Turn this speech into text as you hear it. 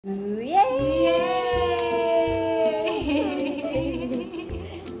Yay!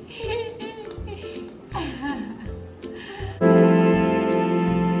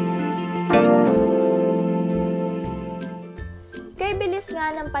 Kay bilis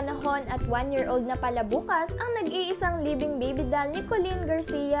nga ng panahon at 1-year-old na pala bukas ang nag-iisang living baby doll ni Coleen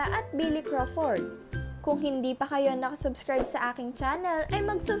Garcia at Billy Crawford. Kung hindi pa kayo nakasubscribe sa aking channel, ay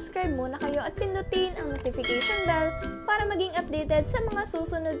mag-subscribe muna kayo at pindutin ang notification bell para maging updated sa mga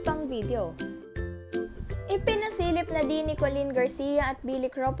susunod pang video. Ipinasilip na din ni Coleen Garcia at Billy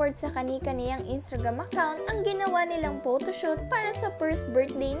Crawford sa kani-kaniyang Instagram account ang ginawa nilang photoshoot para sa first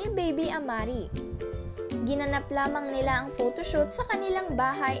birthday ni baby Amari. Ginanap lamang nila ang photoshoot sa kanilang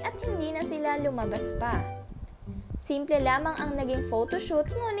bahay at hindi na sila lumabas pa. Simple lamang ang naging photoshoot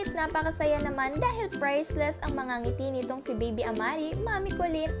ngunit napakasaya naman dahil priceless ang mga ngiti nitong si baby Amari, Mami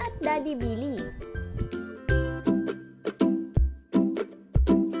Coleen at Daddy Billy.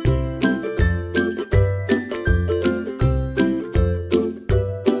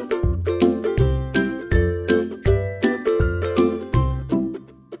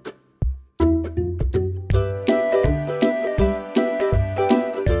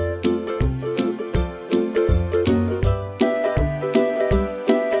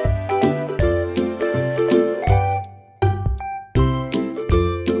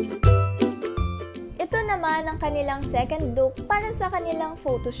 Ang kanilang second look para sa kanilang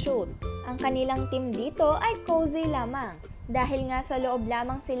photoshoot. Ang kanilang team dito ay cozy lamang. Dahil nga sa loob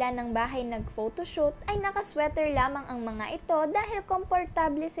lamang sila ng bahay nag-photoshoot ay nakasweater lamang ang mga ito dahil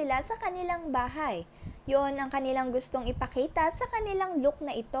komportable sila sa kanilang bahay. Yun ang kanilang gustong ipakita sa kanilang look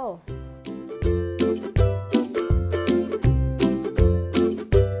na ito.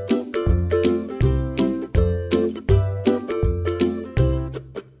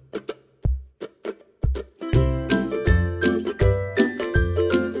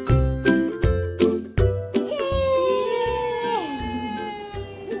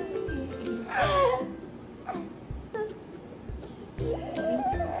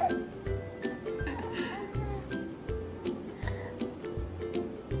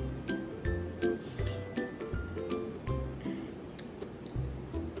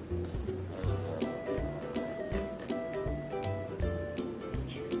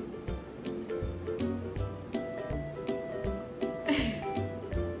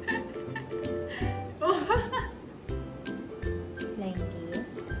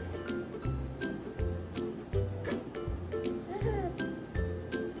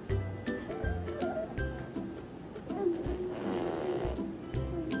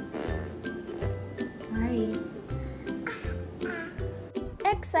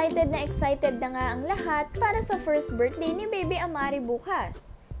 Excited na nga ang lahat para sa first birthday ni baby Amari bukas.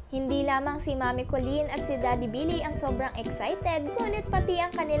 Hindi lamang si Mami Coleen at si Daddy Billy ang sobrang excited, ngunit pati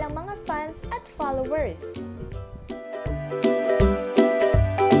ang kanilang mga fans at followers.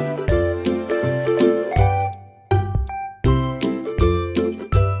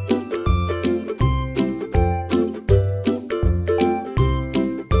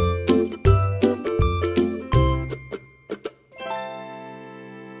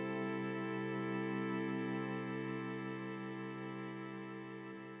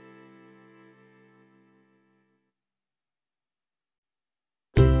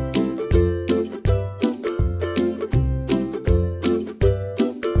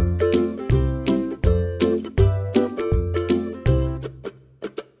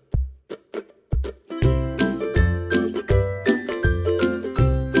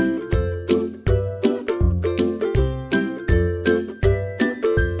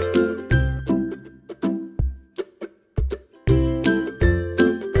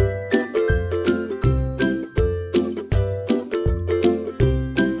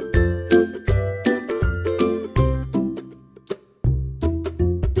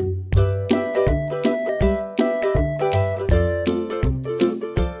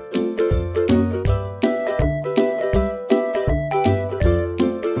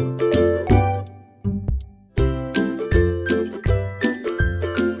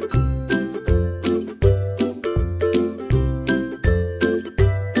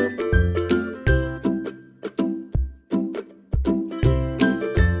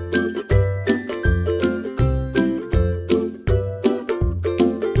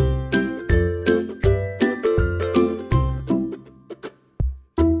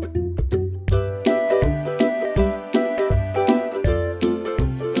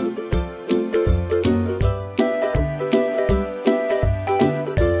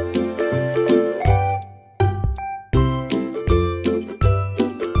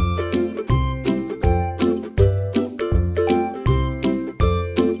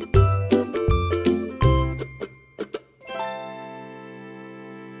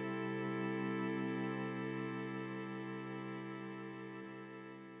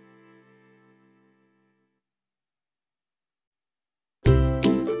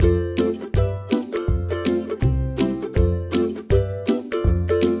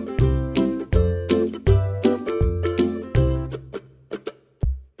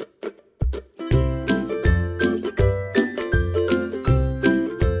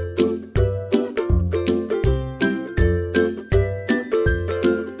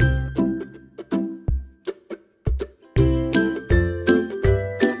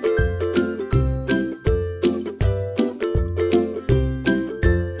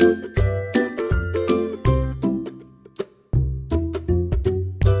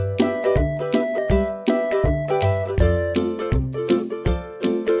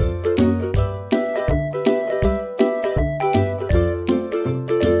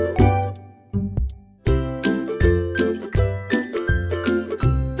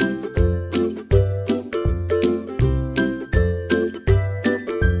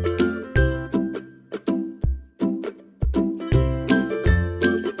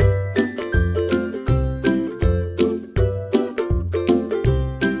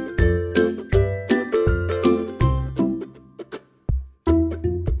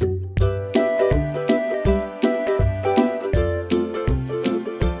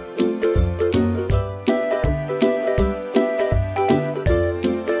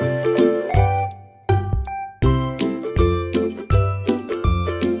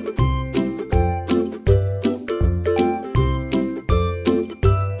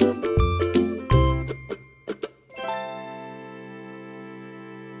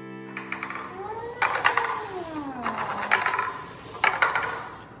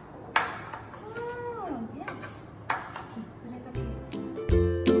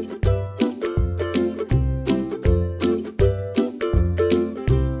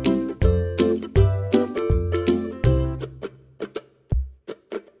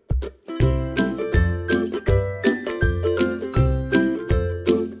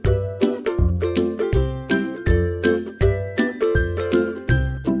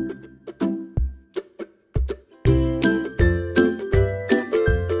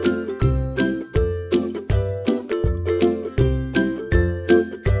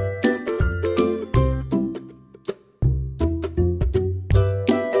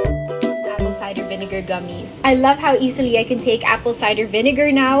 gummies. I love how easily I can take apple cider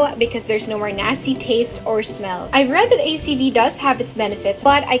vinegar now because there's no more nasty taste or smell. I've read that ACV does have its benefits,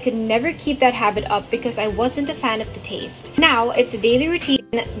 but I could never keep that habit up because I wasn't a fan of the taste. Now, it's a daily routine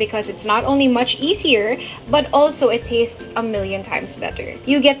because it's not only much easier, but also it tastes a million times better.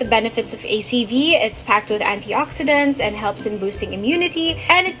 You get the benefits of ACV, it's packed with antioxidants and helps in boosting immunity,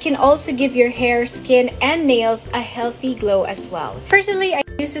 and it can also give your hair, skin, and nails a healthy glow as well. Personally, I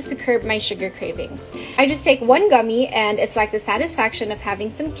use this to curb my sugar cravings. I just take one gummy and it's like the satisfaction of having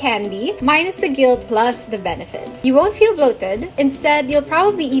some candy minus the guilt plus the benefits. You won't feel bloated. Instead, you'll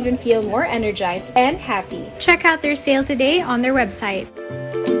probably even feel more energized and happy. Check out their sale today on their website.